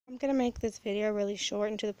I'm going to make this video really short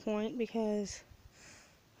and to the point because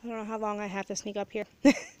I don't know how long I have to sneak up here.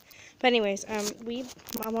 But anyways,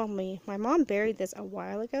 my mom buried this a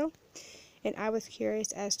while ago, and I was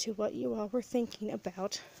curious as to what you all were thinking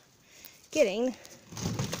about getting.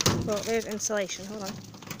 Well, there's insulation. Hold on.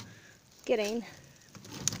 Getting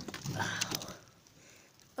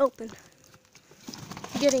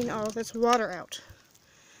getting all of this water out.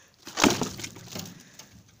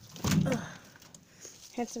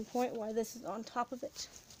 Hence the point why this is on top of it,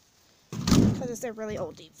 because it's a really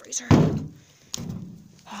old deep freezer.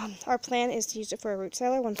 Our plan is to use it for a root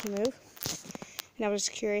cellar once we move, and I was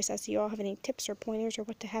just curious as to you all have any tips or pointers or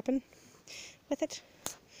what to happen with it.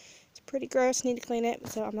 It's pretty gross, need to clean it,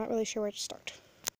 so I'm not really sure where to start.